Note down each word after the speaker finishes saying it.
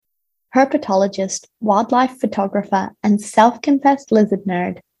Herpetologist, wildlife photographer, and self-confessed lizard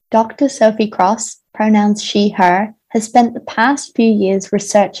nerd, Dr. Sophie Cross, pronouns she, her, has spent the past few years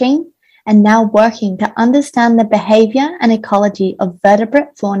researching and now working to understand the behavior and ecology of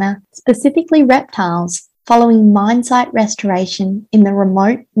vertebrate fauna, specifically reptiles, following mine site restoration in the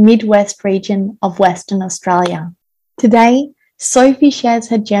remote Midwest region of Western Australia. Today, Sophie shares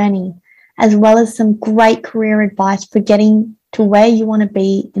her journey, as well as some great career advice for getting to where you want to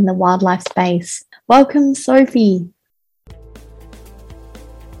be in the wildlife space. Welcome, Sophie.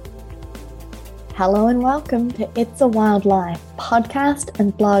 Hello and welcome to It's a Wildlife, podcast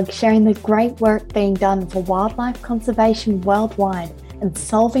and blog sharing the great work being done for wildlife conservation worldwide and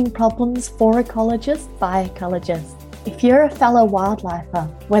solving problems for ecologists by ecologists. If you're a fellow wildlifer,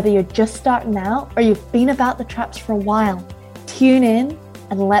 whether you're just starting out or you've been about the traps for a while, tune in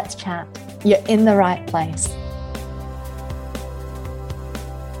and let's chat. You're in the right place.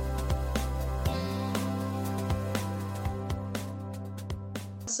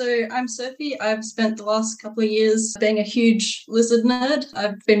 So I'm Sophie. I've spent the last couple of years being a huge lizard nerd.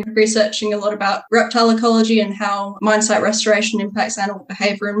 I've been researching a lot about reptile ecology and how mine site restoration impacts animal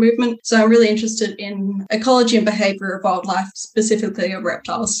behaviour and movement. So I'm really interested in ecology and behaviour of wildlife, specifically of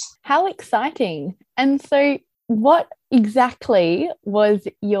reptiles. How exciting. And so what exactly was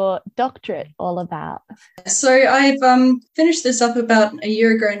your doctorate all about? So I've finished this up about a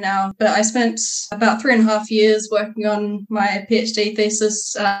year ago now, but I spent about 3.5 years working on my PhD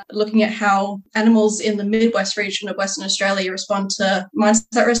thesis, looking at how animals in the Midwest region of Western Australia respond to mine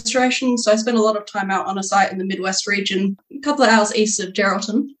site restoration. So I spent a lot of time out on a site in the Midwest region, a couple of hours east of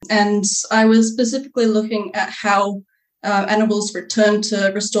Geraldton, and I was specifically looking at how animals return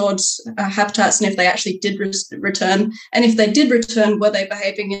to restored habitats, and if they actually did return, and if they did return, were they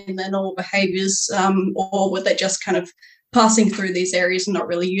behaving in their normal behaviours, or were they just kind of passing through these areas and not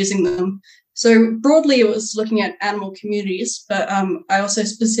really using them? So broadly, it was looking at animal communities, but I also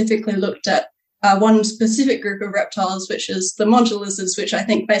specifically looked at one specific group of reptiles, which is the monitor lizards, which I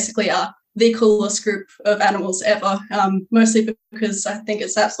think basically are the coolest group of animals ever, mostly because I think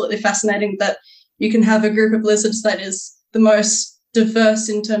it's absolutely fascinating that you can have a group of lizards that is the most diverse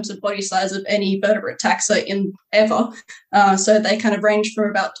in terms of body size of any vertebrate taxa in ever. So they kind of range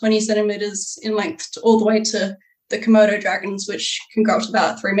from about 20 centimetres in length all the way to the Komodo dragons, which can go up to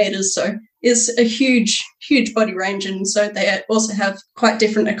about 3 metres. So it's a huge, huge body range. And so they also have quite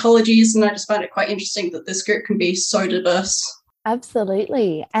different ecologies. And I just find it quite interesting that this group can be so diverse.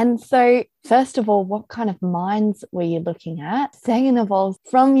 Absolutely. And so, first of all, what kind of mines were you looking at? Second of all,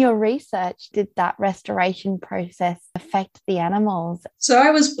 from your research, did that restoration process affect the animals? So I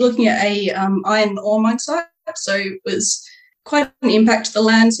was looking at a iron ore mine site. So it was quite an impact to the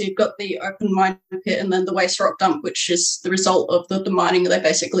land. So you've got the open mine pit and then the waste rock dump, which is the result of the mining. They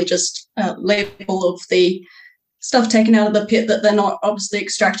basically just leave all of the stuff taken out of the pit that they're not obviously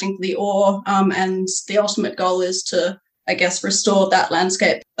extracting the ore. And the ultimate goal is to, I guess, restore that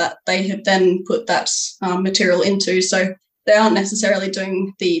landscape that they have then put that material into. So they aren't necessarily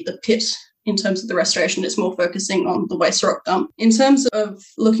doing the pit in terms of the restoration. It's more focusing on the waste rock dump. In terms of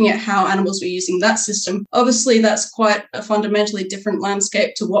looking at how animals were using that system, obviously that's quite a fundamentally different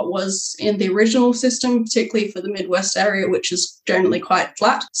landscape to what was in the original system, particularly for the Midwest area, which is generally quite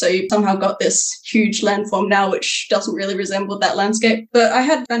flat. So you've somehow got this huge landform now, which doesn't really resemble that landscape. But I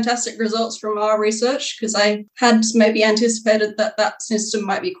had fantastic results from our research because I had maybe anticipated that that system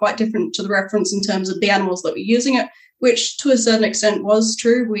might be quite different to the reference in terms of the animals that were using it, which to a certain extent was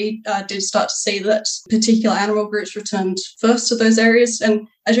true. We did start to see that particular animal groups returned first to those areas. And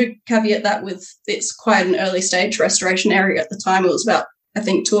I should caveat that with it's quite an early stage restoration area at the time. It was about, I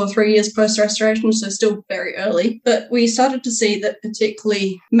think, 2 or 3 years post-restoration, so still very early. But we started to see that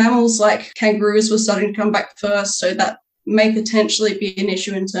particularly mammals like kangaroos were starting to come back first, so that may potentially be an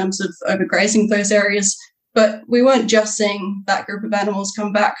issue in terms of overgrazing those areas. But we weren't just seeing that group of animals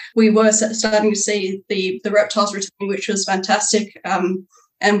come back. We were starting to see the reptiles returning, which was fantastic.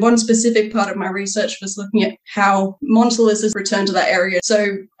 And one specific part of my research was looking at how monitor lizards return to that area.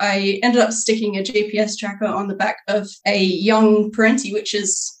 So I ended up sticking a GPS tracker on the back of a young parenti, which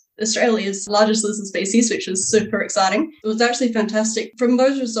is Australia's largest lizard species, which was super exciting. It was actually fantastic. From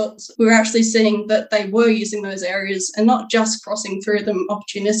those results, we were actually seeing that they were using those areas and not just crossing through them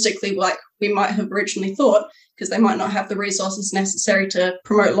opportunistically like we might have originally thought, because they might not have the resources necessary to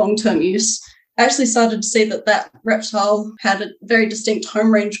promote long-term use. I actually started to see that that reptile had a very distinct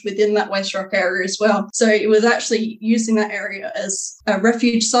home range within that waste rock area as well. So it was actually using that area as a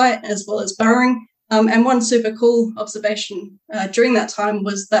refuge site as well as burrowing. And one super cool observation during that time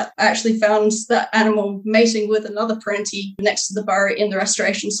was that I actually found that animal mating with another parenti next to the burrow in the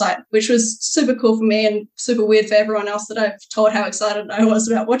restoration site, which was super cool for me and super weird for everyone else that I've told how excited I was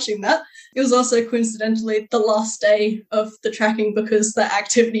about watching that. It was also coincidentally the last day of the tracking because the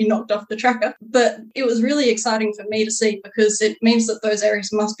activity knocked off the tracker. But it was really exciting for me to see because it means that those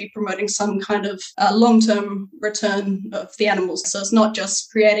areas must be promoting some kind of long-term return of the animals. So it's not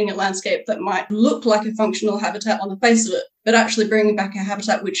just creating a landscape that might look like a functional habitat on the face of it, but actually bringing back a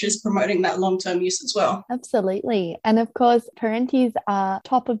habitat which is promoting that long-term use as well. Absolutely. And of course, parentis are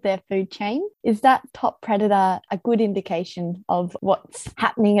top of their food chain. Is that top predator a good indication of what's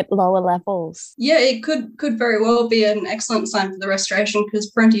happening at lower levels? Yeah, it could very well be an excellent sign for the restoration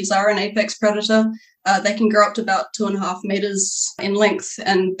because parentis are an apex predator. They can grow up to about 2.5 meters in length,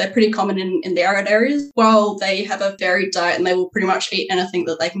 and they're pretty common in the arid areas. While they have a varied diet and they will pretty much eat anything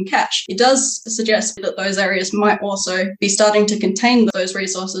that they can catch, it does suggest that those areas might also be starting to contain those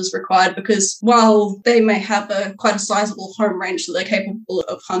resources required because while they may have quite a sizable home range that they're capable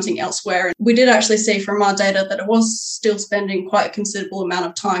of hunting elsewhere, we did actually see from our data that it was still spending quite a considerable amount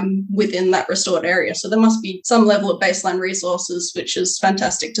of time within that restored area. So there must be some level of baseline resources, which is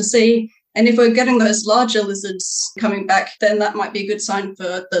fantastic to see. And if we're getting those larger lizards coming back, then that might be a good sign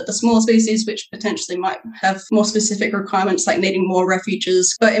for the smaller species, which potentially might have more specific requirements like needing more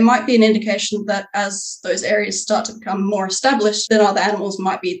refuges. But it might be an indication that as those areas start to become more established, then other animals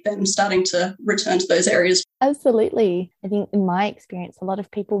might be then starting to return to those areas. Absolutely. I think in my experience, a lot of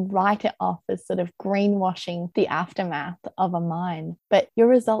people write it off as sort of greenwashing the aftermath of a mine. But your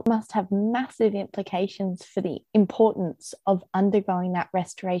result must have massive implications for the importance of undergoing that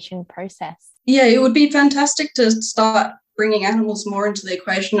restoration process. Yeah, it would be fantastic to start bringing animals more into the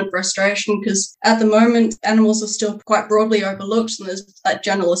equation of restoration because at the moment animals are still quite broadly overlooked and there's that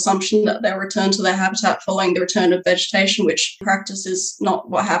general assumption that they'll return to their habitat following the return of vegetation, which in practice is not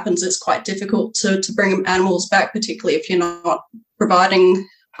what happens. It's quite difficult to bring animals back, particularly if you're not providing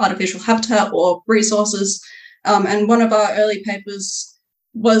artificial habitat or resources. And one of our early papers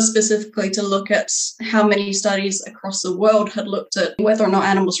was specifically to look at how many studies across the world had looked at whether or not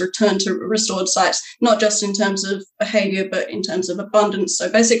animals returned to restored sites, not just in terms of behaviour, but in terms of abundance.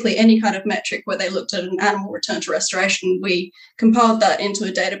 So basically any kind of metric where they looked at an animal return to restoration, we compiled that into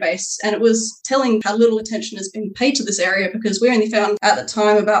a database. And it was telling how little attention has been paid to this area because we only found at the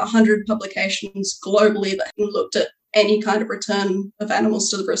time about 100 publications globally that looked at any kind of return of animals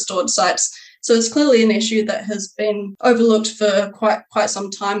to the restored sites. So it's clearly an issue that has been overlooked for quite some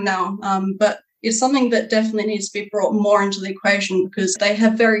time now, but it's something that definitely needs to be brought more into the equation because they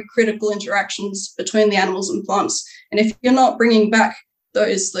have very critical interactions between the animals and plants. And if you're not bringing back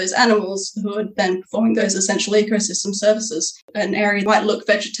those animals who are then performing those essential ecosystem services, an area might look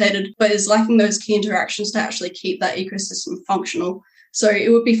vegetated, but is lacking those key interactions to actually keep that ecosystem functional. So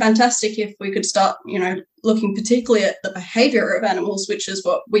it would be fantastic if we could start, looking particularly at the behaviour of animals, which is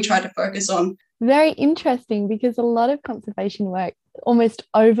what we try to focus on. Very interesting because a lot of conservation work almost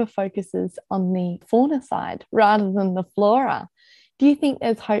over-focuses on the fauna side rather than the flora. Do you think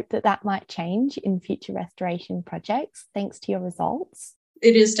there's hope that that might change in future restoration projects thanks to your results?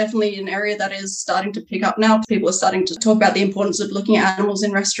 It is definitely an area that is starting to pick up now. People are starting to talk about the importance of looking at animals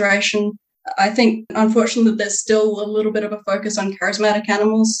in restoration. I think, unfortunately, there's still a little bit of a focus on charismatic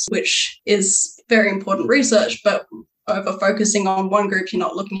animals, which is very important research, but over focusing on one group, you're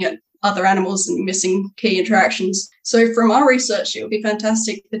not looking at other animals and missing key interactions. So from our research, it would be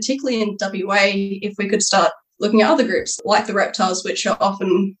fantastic, particularly in WA, if we could start looking at other groups like the reptiles, which are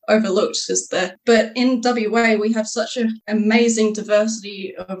often overlooked. But in WA, we have such an amazing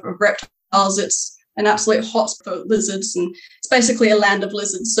diversity of reptiles. It's an absolute hotspot for lizards, and it's basically a land of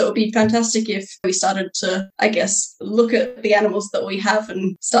lizards. So it would be fantastic if we started to, look at the animals that we have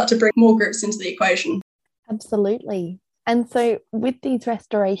and start to bring more groups into the equation. Absolutely. And so with these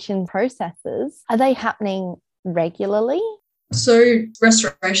restoration processes, are they happening regularly? So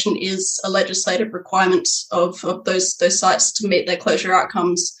restoration is a legislative requirement of those sites to meet their closure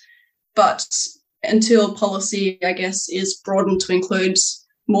outcomes. But until policy, is broadened to include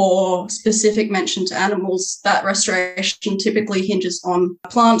more specific mention to animals, that restoration typically hinges on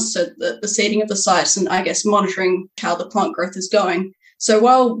plants, so the seeding of the sites and monitoring how the plant growth is going. So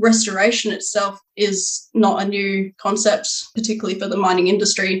while restoration itself is not a new concept, particularly for the mining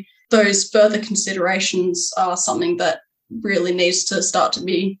industry, those further considerations are something that really needs to start to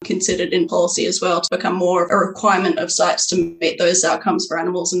be considered in policy as well, to become more of a requirement of sites to meet those outcomes for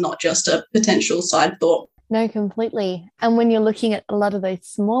animals and not just a potential side thought. No, completely. And when you're looking at a lot of those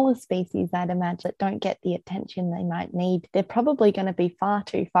smaller species, I'd imagine that don't get the attention they might need, they're probably going to be far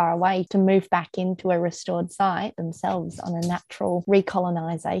too far away to move back into a restored site themselves on a natural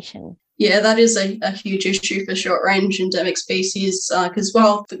recolonization. Yeah, that is a huge issue for short-range endemic species because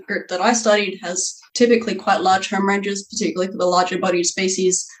while the group that I studied has typically quite large home ranges, particularly for the larger bodied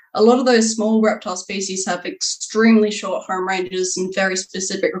species, a lot of those small reptile species have extremely short home ranges and very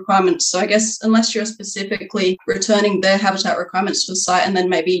specific requirements. So I guess unless you're specifically returning their habitat requirements to the site and then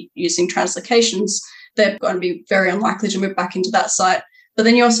maybe using translocations, they're going to be very unlikely to move back into that site. But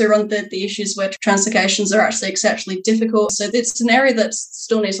then you also run the issues where translocations are actually exceptionally difficult. So it's an area that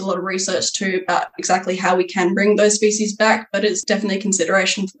still needs a lot of research too about exactly how we can bring those species back, but it's definitely a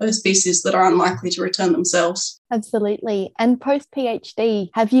consideration for those species that are unlikely to return themselves. Absolutely. And post-PhD,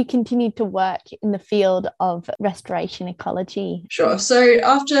 have you continued to work in the field of restoration ecology? Sure. So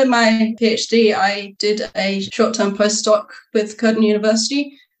after my PhD, I did a short-term postdoc with Curtin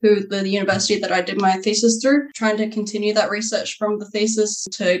University, the university that I did my thesis through, trying to continue that research from the thesis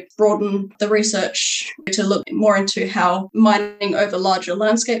to broaden the research to look more into how mining over larger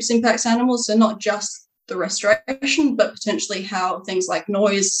landscapes impacts animals. So not just the restoration, but potentially how things like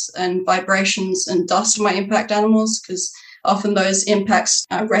noise and vibrations and dust might impact animals, because often those impacts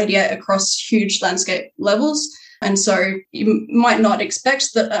radiate across huge landscape levels. And so you might not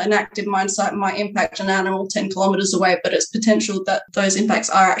expect that an active mine site might impact an animal 10 kilometres away, but it's potential that those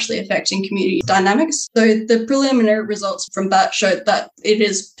impacts are actually affecting community dynamics. So the preliminary results from that showed that it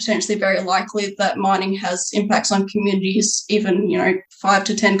is potentially very likely that mining has impacts on communities even, 5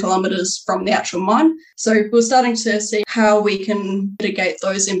 to 10 kilometres from the actual mine. So we're starting to see how we can mitigate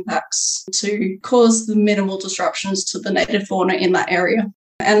those impacts to cause the minimal disruptions to the native fauna in that area.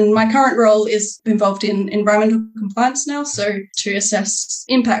 And my current role is involved in environmental compliance now, so to assess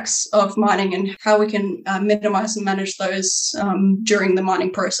impacts of mining and how we can minimise and manage those during the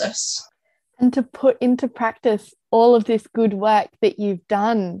mining process. And to put into practice all of this good work that you've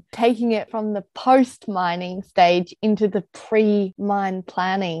done, taking it from the post-mining stage into the pre-mine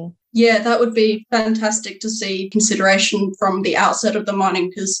planning. Yeah, that would be fantastic to see consideration from the outset of the mining,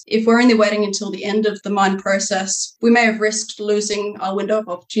 because if we're only waiting until the end of the mine process, we may have risked losing our window of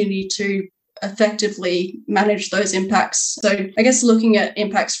opportunity to effectively manage those impacts. So I guess looking at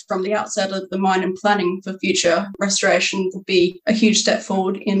impacts from the outset of the mine and planning for future restoration would be a huge step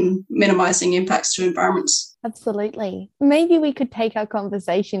forward in minimising impacts to environments. Absolutely. Maybe we could take our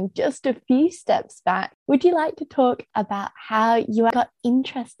conversation just a few steps back. Would you like to talk about how you got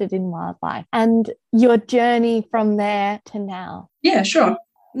interested in wildlife and your journey from there to now? Yeah, sure.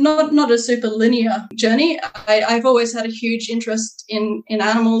 Not a super linear journey. I've always had a huge interest in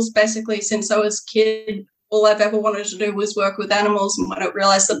animals. Basically, since I was a kid, all I've ever wanted to do was work with animals. And when I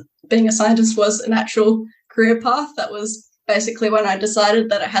realised that being a scientist was an actual career path, that was basically when I decided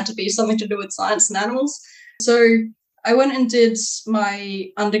that it had to be something to do with science and animals. So I went and did my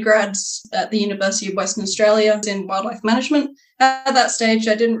undergrads at the University of Western Australia in wildlife management. At that stage,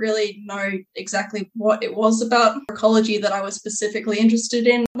 I didn't really know exactly what it was about ecology that I was specifically interested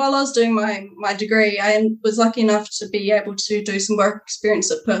in. While I was doing my degree, I was lucky enough to be able to do some work experience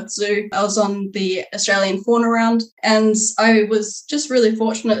at Perth Zoo. I was on the Australian Fauna Round, and I was just really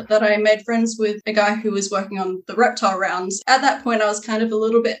fortunate that I made friends with a guy who was working on the reptile rounds. At that point, I was kind of a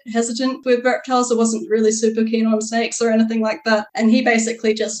little bit hesitant with reptiles. I wasn't really super keen on snakes or anything like that. And he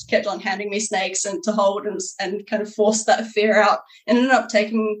basically just kept on handing me snakes and to hold and kind of forced that fear out. And ended up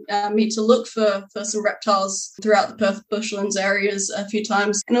taking me to look for some reptiles throughout the Perth bushlands areas a few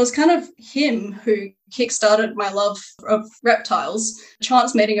times. And it was kind of him who kickstarted my love of reptiles. A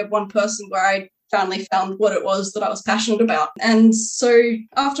chance meeting of one person where I finally found what it was that I was passionate about. And so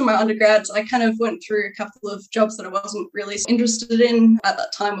after my undergrads, I kind of went through a couple of jobs that I wasn't really interested in. At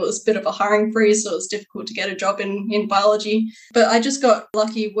that time, it was a bit of a hiring freeze, so it was difficult to get a job in biology. But I just got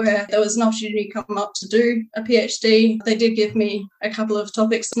lucky where there was an opportunity come up to do a PhD. They did give me a couple of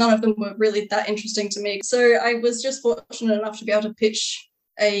topics. None of them were really that interesting to me. So I was just fortunate enough to be able to pitch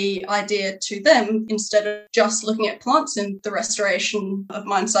an idea to them instead of just looking at plants and the restoration of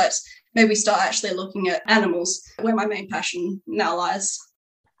mine sites. Maybe start actually looking at animals, where my main passion now lies.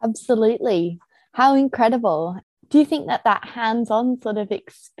 Absolutely. How incredible. Do you think that hands-on sort of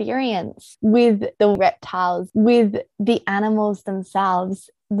experience with the reptiles, with the animals themselves,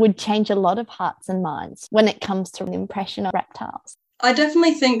 would change a lot of hearts and minds when it comes to an impression of reptiles? I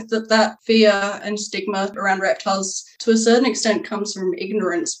definitely think that fear and stigma around reptiles to a certain extent comes from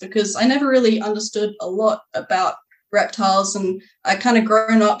ignorance, because I never really understood a lot about reptiles, and I kind of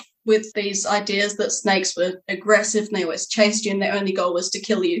grown up with these ideas that snakes were aggressive and they always chased you and their only goal was to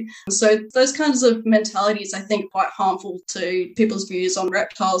kill you. So those kinds of mentalities, I think, quite harmful to people's views on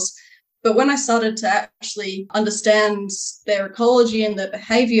reptiles. But when I started to actually understand their ecology and their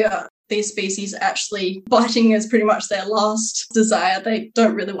behavior, these species actually biting is pretty much their last desire. They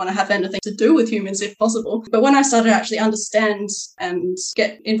don't really want to have anything to do with humans if possible. But when I started to actually understand and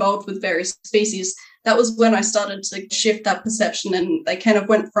get involved with various species, that was when I started to shift that perception, and they kind of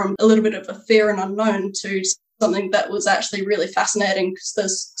went from a little bit of a fear and unknown to something that was actually really fascinating, because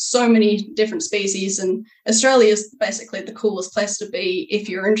there's so many different species, and Australia is basically the coolest place to be if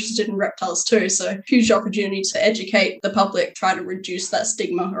you're interested in reptiles too. So huge opportunity to educate the public, try to reduce that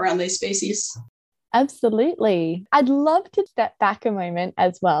stigma around these species. Absolutely. I'd love to step back a moment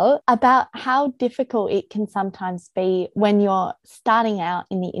as well about how difficult it can sometimes be when you're starting out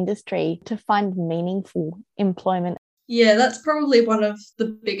in the industry to find meaningful employment. Yeah, that's probably one of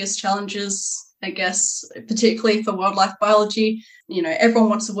the biggest challenges, I guess, particularly for wildlife biology. You know,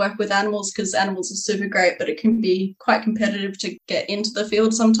 everyone wants to work with animals because animals are super great, but it can be quite competitive to get into the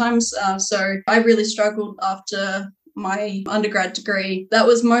field sometimes. So I really struggled after my undergrad degree. That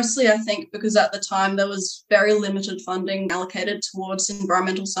was mostly, I think, because at the time there was very limited funding allocated towards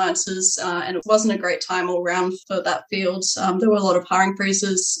environmental sciences, and it wasn't a great time all around for that field. There were a lot of hiring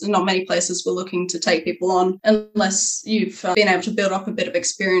freezes. Not many places were looking to take people on unless you've been able to build up a bit of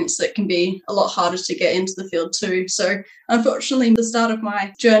experience. That can be a lot harder to get into the field too. So unfortunately, the start of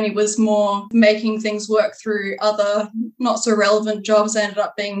my journey was more making things work through other not so relevant jobs. I ended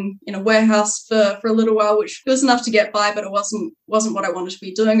up being in a warehouse for a little while, which was enough to get by, but it wasn't what I wanted to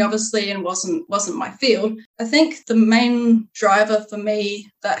be doing, obviously, and wasn't my field. I think the main driver for me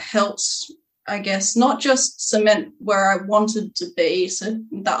that helped, I guess, not just cement where I wanted to be, so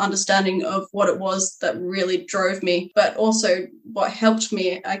that understanding of what it was that really drove me, but also what helped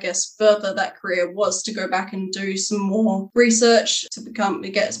me, I guess, further that career was to go back and do some more research to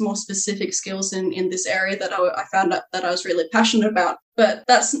get more specific skills in this area that I found out that I was really passionate about. But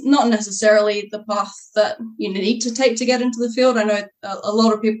that's not necessarily the path that you need to take to get into the field. I know a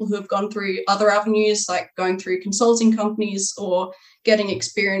lot of people who have gone through other avenues, like going through consulting companies or getting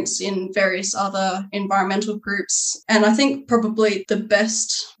experience in various other environmental groups. And I think probably the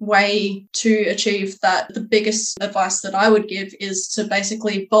best way to achieve that, the biggest advice that I would give is to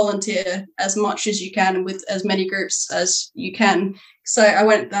basically volunteer as much as you can with as many groups as you can. So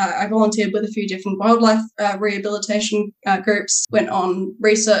I volunteered with a few different wildlife rehabilitation groups, went on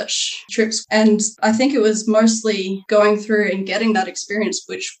research trips, and I think it was mostly going through and getting that experience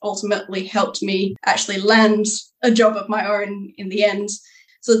which ultimately helped me actually land a job of my own in the end.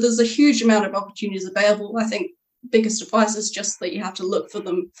 So there's a huge amount of opportunities available. I think biggest advice is just that you have to look for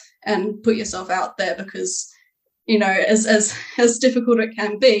them and put yourself out there, because, you know, as difficult it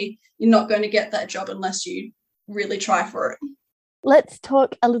can be, you're not going to get that job unless you really try for it. Let's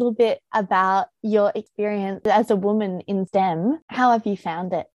talk a little bit about your experience as a woman in STEM. How have you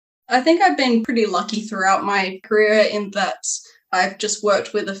found it? I think I've been pretty lucky throughout my career in that I've just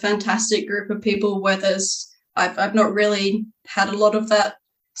worked with a fantastic group of people where I've not really had a lot of that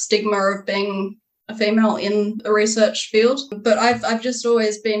stigma of being a female in a research field, but I've just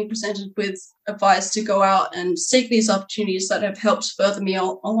always been presented with advice to go out and seek these opportunities that have helped further me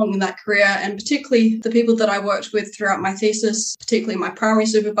along in that career. And particularly the people that I worked with throughout my thesis, particularly my primary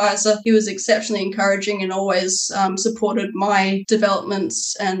supervisor, he was exceptionally encouraging and always supported my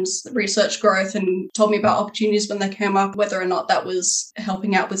developments and research growth, and told me about opportunities when they came up, whether or not that was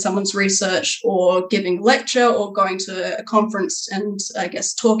helping out with someone's research or giving a lecture or going to a conference and, I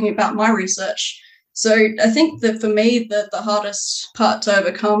guess, talking about my research. So I think that for me, the hardest part to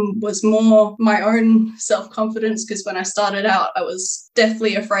overcome was more my own self-confidence, because when I started out, I was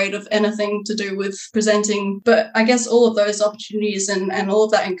deathly afraid of anything to do with presenting. But I guess all of those opportunities and all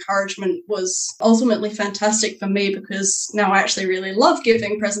of that encouragement was ultimately fantastic for me, because now I actually really love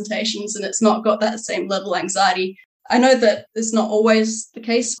giving presentations and it's not got that same level of anxiety. I know that it's not always the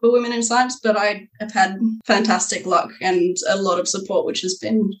case for women in science, but I have had fantastic luck and a lot of support, which has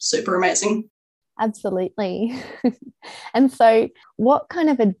been super amazing. Absolutely. And so what kind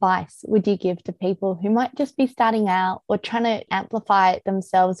of advice would you give to people who might just be starting out or trying to amplify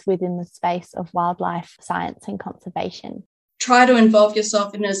themselves within the space of wildlife science and conservation? Try to involve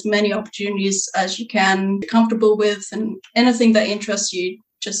yourself in as many opportunities as you can, be comfortable with, and anything that interests you,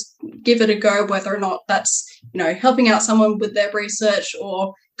 just give it a go, whether or not that's, helping out someone with their research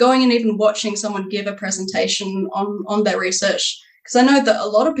or going and even watching someone give a presentation on their research. Because I know that a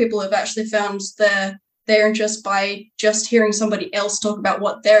lot of people have actually found their their interest by just hearing somebody else talk about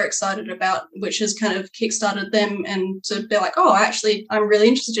what they're excited about, which has kind of kickstarted them and to be like, oh, actually, I'm really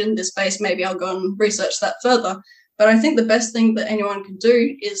interested in this space. Maybe I'll go and research that further. But I think the best thing that anyone can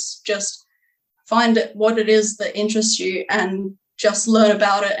do is just find what it is that interests you and just learn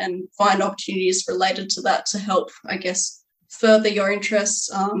about it and find opportunities related to that to help, I guess, further your interests.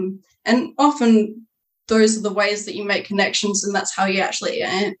 And often those are the ways that you make connections, and that's how you actually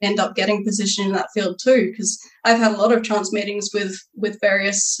end up getting positioned in that field too. Because I've had a lot of chance meetings with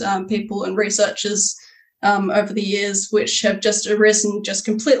various people and researchers over the years, which have just arisen just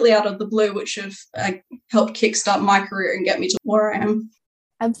completely out of the blue, which have helped kickstart my career and get me to where I am.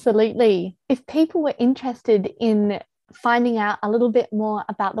 Absolutely. If people were interested in finding out a little bit more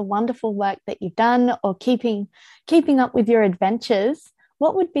about the wonderful work that you've done or keeping up with your adventures,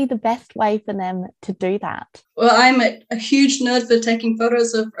 what would be the best way for them to do that? Well, I'm a huge nerd for taking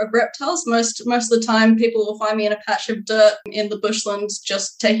photos of reptiles. Most of the time, people will find me in a patch of dirt in the bushlands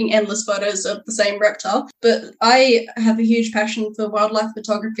just taking endless photos of the same reptile. But I have a huge passion for wildlife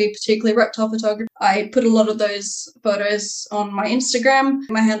photography, particularly reptile photography. I put a lot of those photos on my Instagram.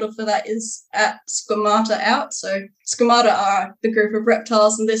 My handle for that is @squamata_out. So squamata are the group of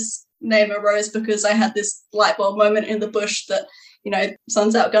reptiles, and this name arose because I had this light bulb moment in the bush that,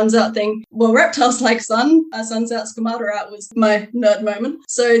 sun's out, guns out thing. Well, reptiles like sun's out, squamata out was my nerd moment.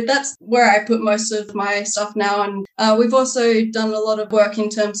 So that's where I put most of my stuff now. And we've also done a lot of work in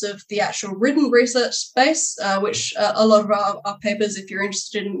terms of the actual written research space, which a lot of our papers, if you're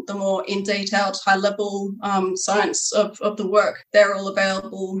interested in the more in detailed, high level science of the work, they're all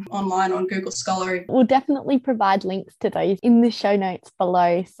available online on Google Scholar. We'll definitely provide links to those in the show notes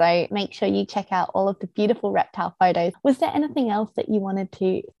below. So make sure you check out all of the beautiful reptile photos. Was there anything else that you wanted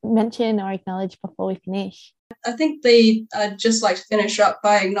to mention or acknowledge before we finish? I think I'd just like to finish up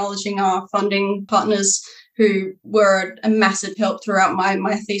by acknowledging our funding partners who were a massive help throughout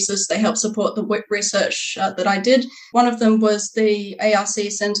my thesis. They helped support the research that I did. One of them was the ARC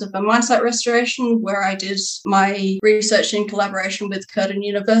Centre for Mine Site Restoration, where I did my research in collaboration with Curtin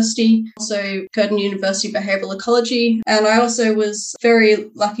University, also Curtin University Behavioural Ecology. And I also was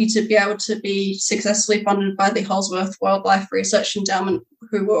very lucky to be able to be successfully funded by the Holsworth Wildlife Research Endowment,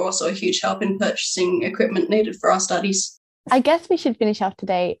 who were also a huge help in purchasing equipment needed for our studies. I guess we should finish off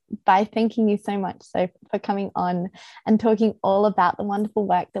today by thanking you so much, Soph, for coming on and talking all about the wonderful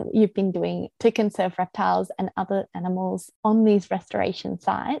work that you've been doing to conserve reptiles and other animals on these restoration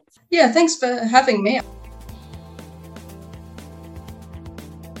sites. Yeah, thanks for having me.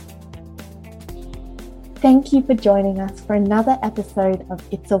 Thank you for joining us for another episode of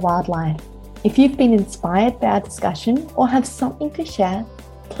It's a Wildlife. If you've been inspired by our discussion or have something to share,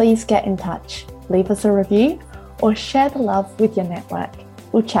 please get in touch, leave us a review, or share the love with your network.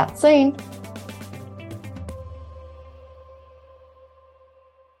 We'll chat soon.